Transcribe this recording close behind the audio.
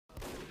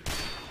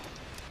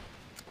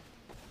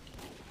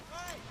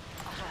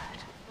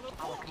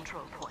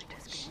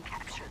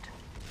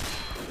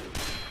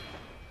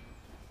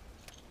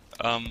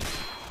Alright.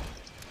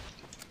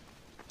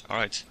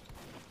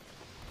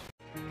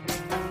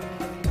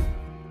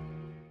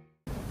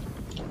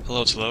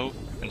 Hello, it's Lo,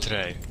 and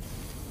today,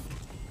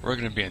 we're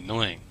gonna be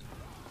annoying.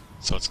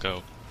 So let's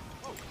go.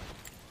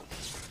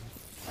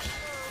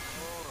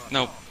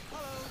 No.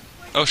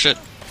 Oh shit.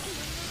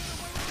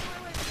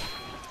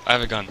 I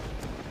have a gun.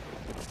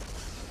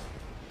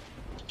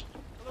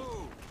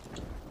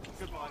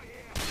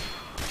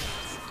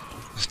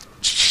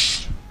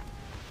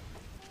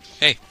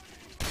 Hey.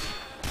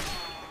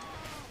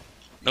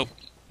 Nope.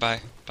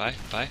 Bye. Bye.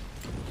 Bye.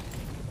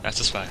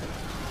 That's a spy.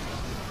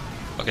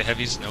 Okay,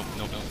 heavies. Nope.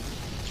 Nope. Nope.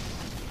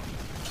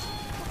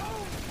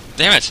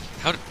 Damn it!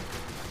 How did...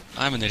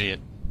 I'm an idiot.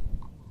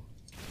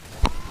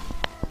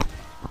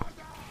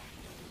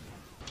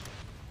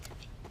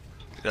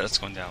 Yeah, that's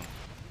going down.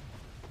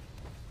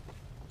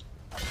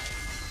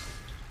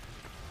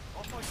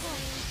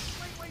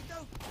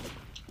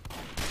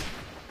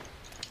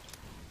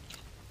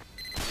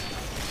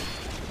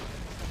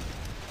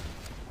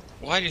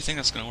 Why do you think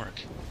that's gonna work?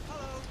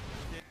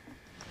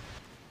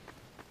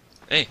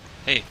 Hey,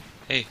 hey,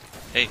 hey,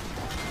 hey.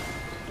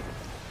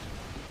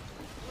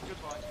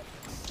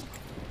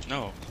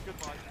 No.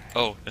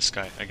 Oh, this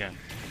guy, again.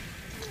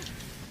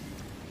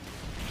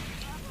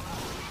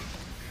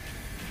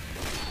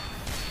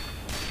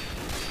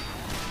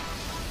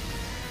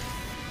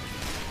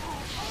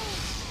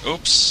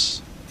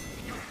 Oops.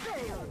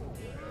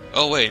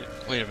 Oh, wait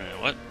a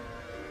minute, what?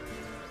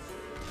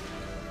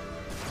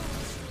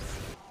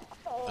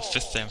 The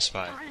fifth damn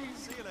spy.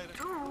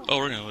 Oh,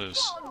 we're gonna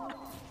lose.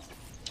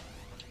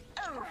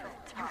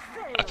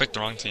 I picked the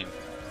wrong team.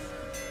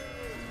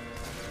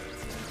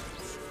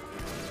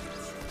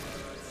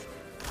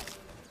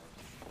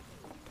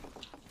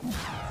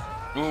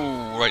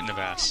 Ooh, right in the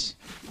bass.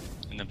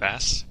 In the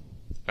bass?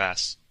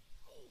 Bass.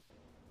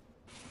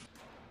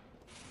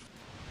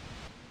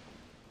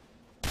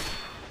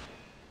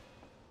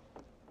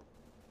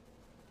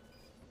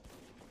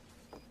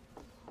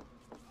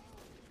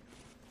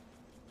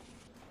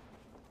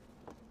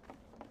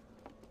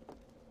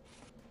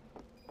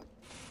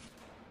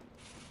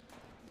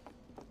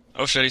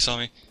 Oh shit, he saw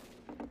me.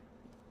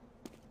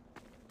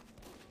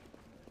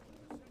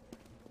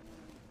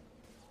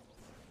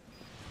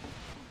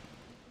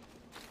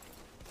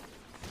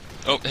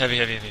 Oh, heavy,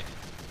 heavy, heavy.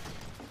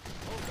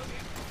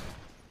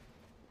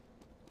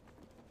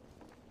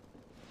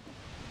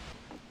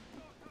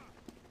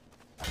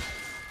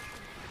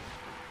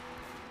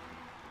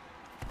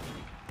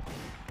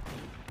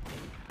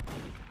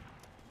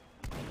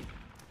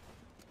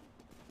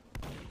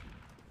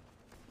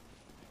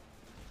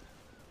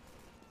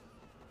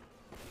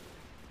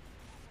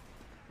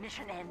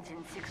 Mission ends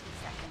in 60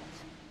 seconds.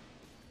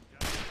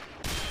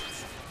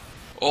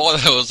 Oh,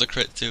 that was a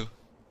crit too.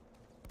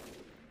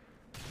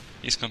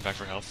 He's come back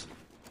for health.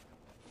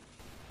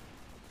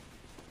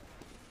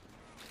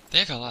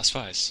 They got a lot of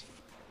spies.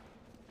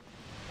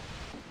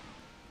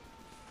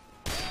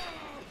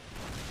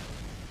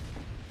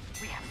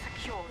 We have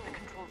secured the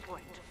control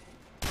point.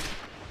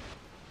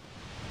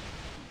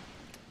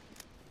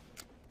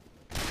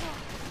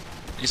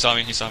 He saw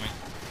me, he saw me.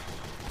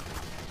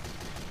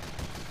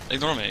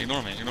 Ignore me,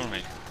 ignore me, ignore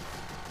me.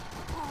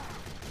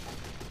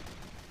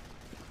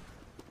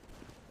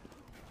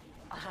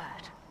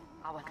 Alert.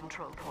 Our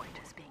control point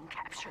is being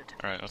captured.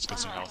 Alright, let's get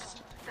some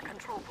health. The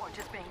control point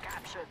is being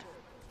captured.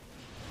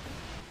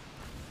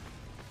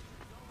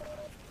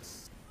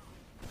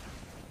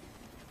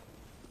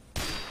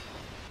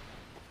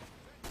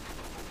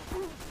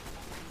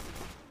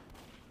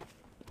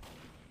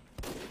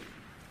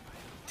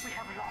 We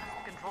have lost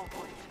the control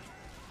point.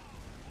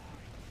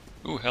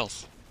 Ooh,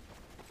 health.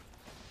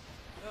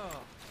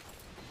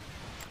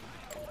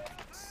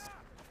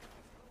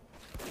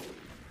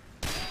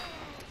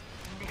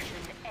 Mission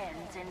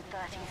ends in 30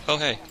 seconds. Oh,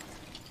 hey.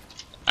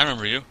 I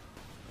remember you.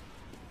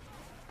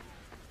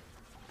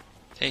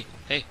 Hey,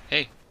 hey,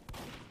 hey.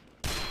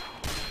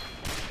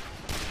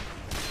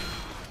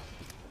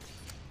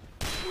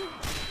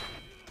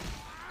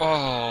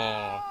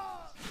 Oh.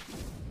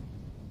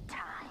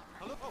 Time.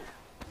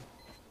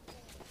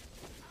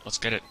 Let's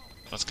get it.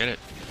 Let's get it.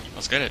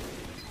 Let's get it.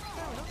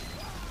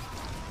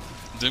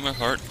 Doing my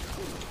part.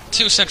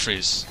 2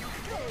 sentries.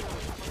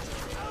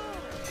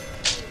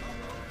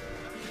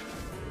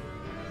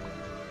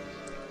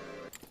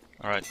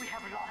 Alright. We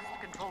have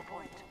lost control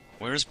point.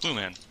 Where's Blue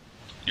Man?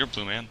 You're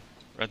Blue Man.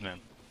 Red Man.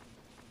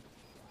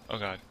 Oh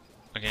god.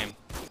 A game.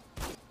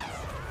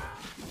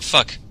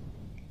 Fuck.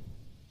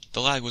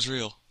 The lag was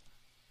real.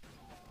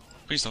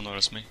 Please don't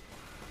notice me.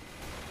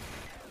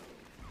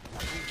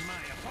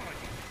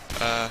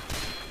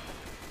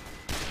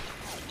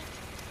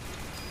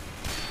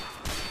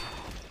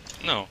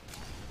 No.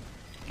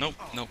 Nope,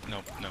 nope,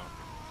 nope, no.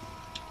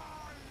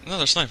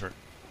 Another sniper.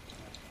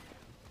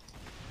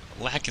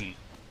 Lacking.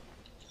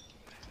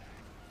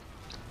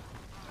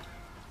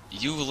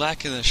 You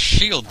lacking a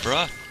shield,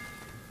 bruh.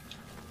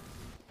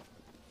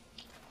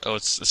 Oh,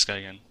 it's this guy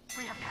again.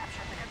 We have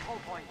captured the control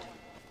point.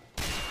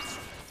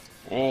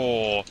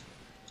 Oh.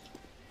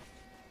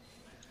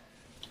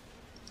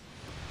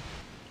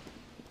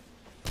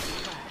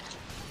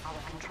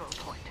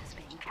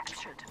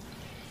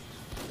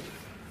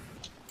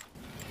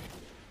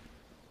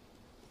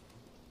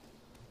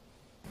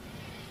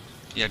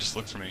 Yeah, just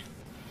look for me.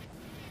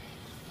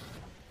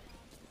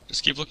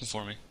 Just keep looking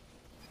for me.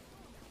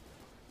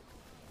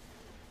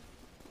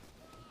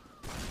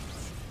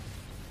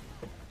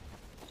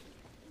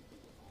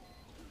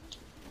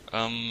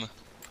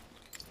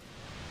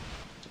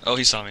 Oh,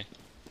 he saw me.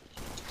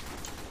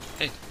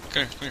 Hey,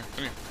 come here, come here,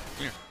 come here,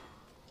 come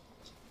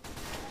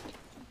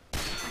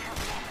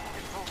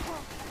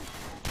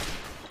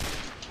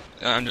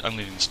here. I'm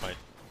leaving this fight.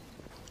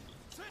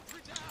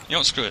 You know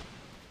what, screw it.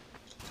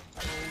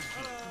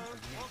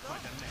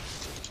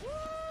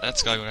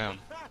 That's gotta go down.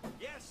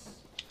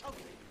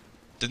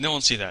 Did no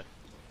one see that?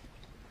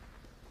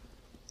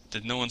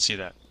 Did no one see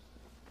that?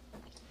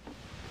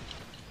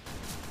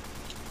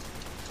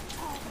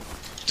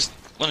 Just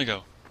let me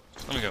go.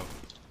 Let me go.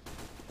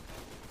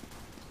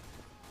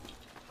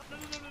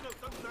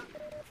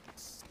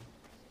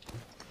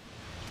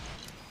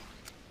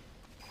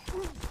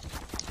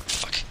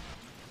 Fuck.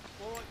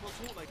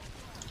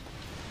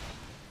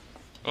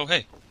 Oh,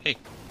 hey. Hey,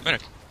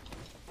 medic.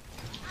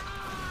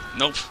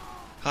 Nope.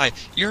 Hi.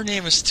 Your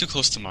name is too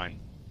close to mine.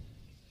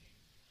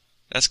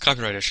 That's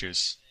copyright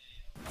issues.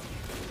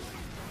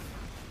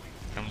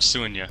 I'm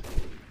suing you.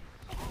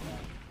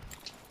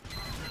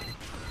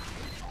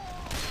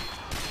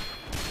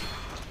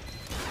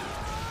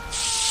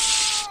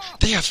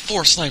 They have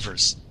 4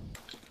 snipers!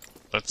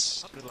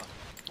 Let's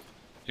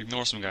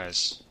ignore some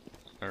guys.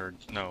 Or,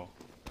 no.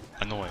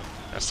 Annoy.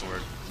 That's the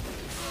word.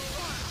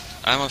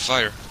 I'm on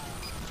fire.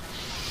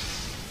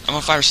 I'm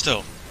on fire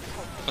still.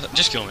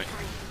 Just kill me.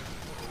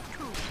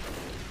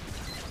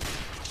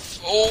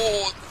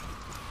 Oh!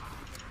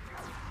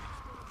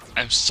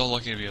 I'm so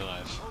lucky to be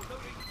alive.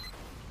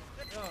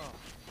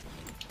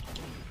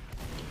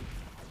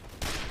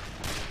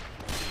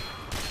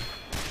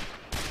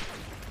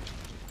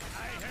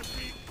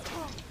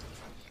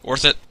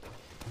 Worth it.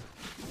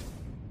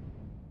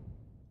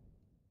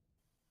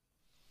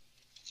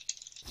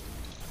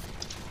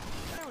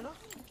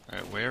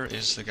 Alright, where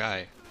is the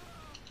guy?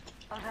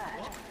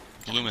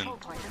 Bloomin'.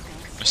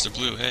 Mr.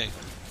 Blue, hey.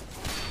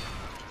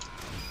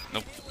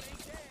 Nope.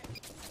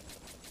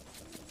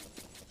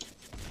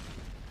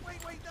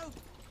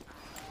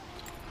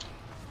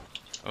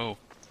 Oh,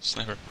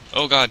 sniper.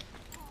 Oh god.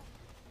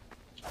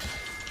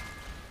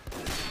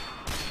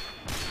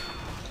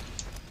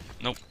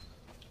 Nope.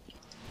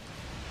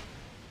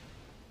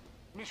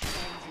 Mission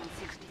ends in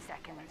 60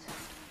 seconds.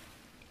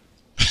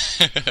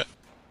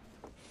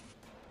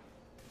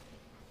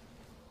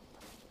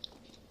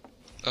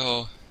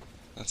 Oh,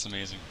 that's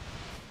amazing.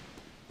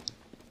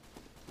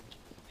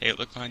 Hey,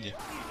 look behind you.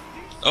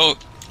 Oh!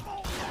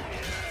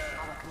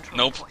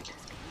 Nope.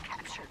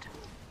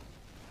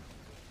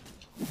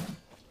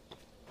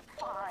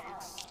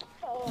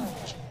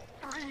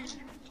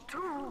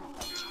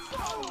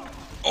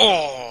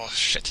 Oh,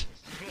 shit.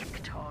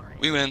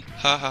 We win.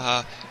 Ha ha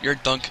ha. Your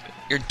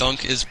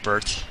dunk is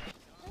burnt.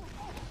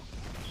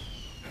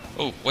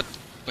 Oh, what?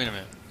 Wait a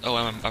minute. Oh,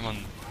 I'm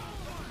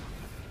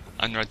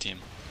on red team.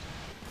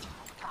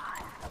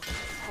 5,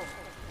 4,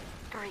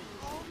 3,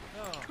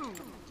 2,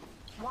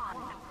 1.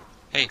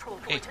 Hey,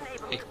 hey,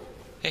 hey,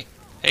 hey,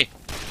 hey.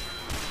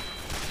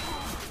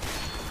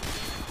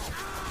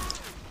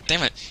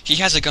 Damn it, he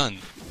has a gun.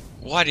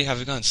 Why do you have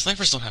a gun?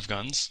 Snipers don't have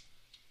guns.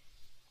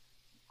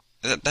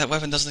 That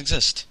weapon doesn't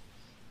exist.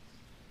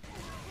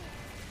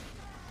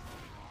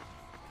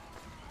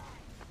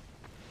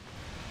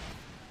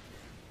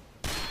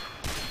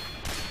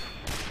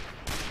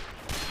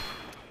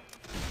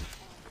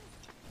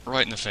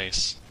 Right in the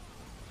face.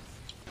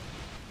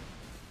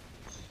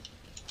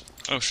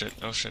 Oh shit,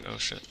 oh shit, oh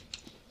shit.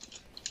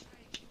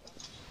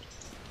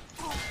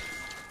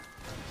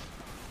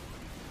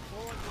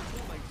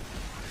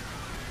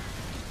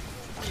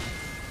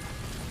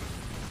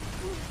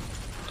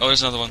 Oh,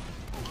 there's another one.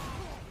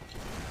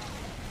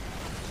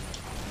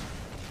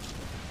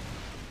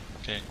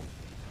 Okay.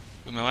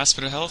 With my last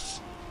bit of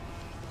health,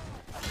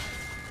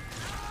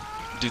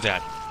 do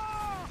that.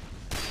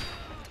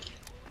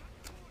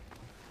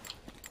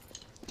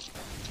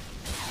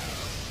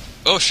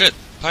 Oh shit!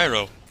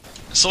 Pyro!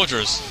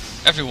 Soldiers!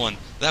 Everyone!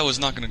 That was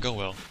not gonna go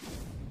well.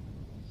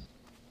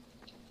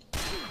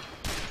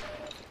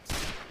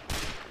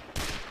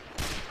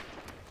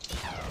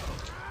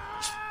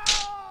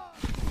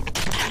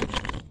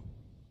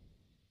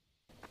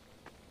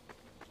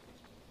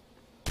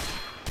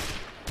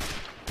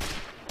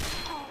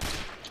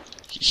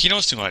 He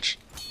knows too much.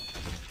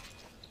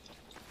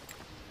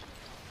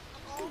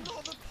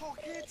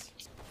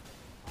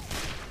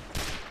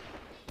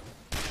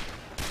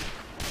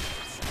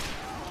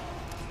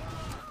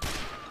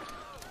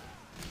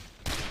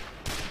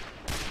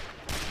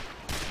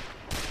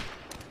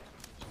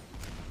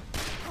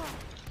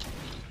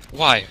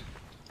 Why?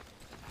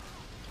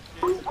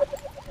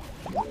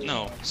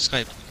 No,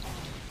 Skype.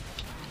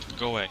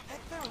 Go away.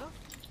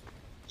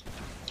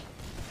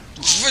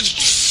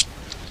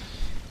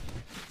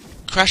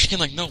 Crashing in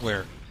like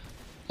nowhere.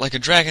 Like a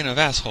dragon of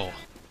asshole.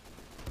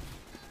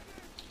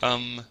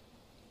 Mission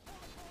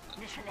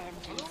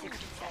ends in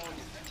 60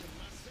 seconds.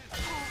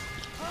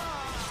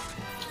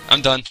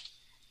 I'm done.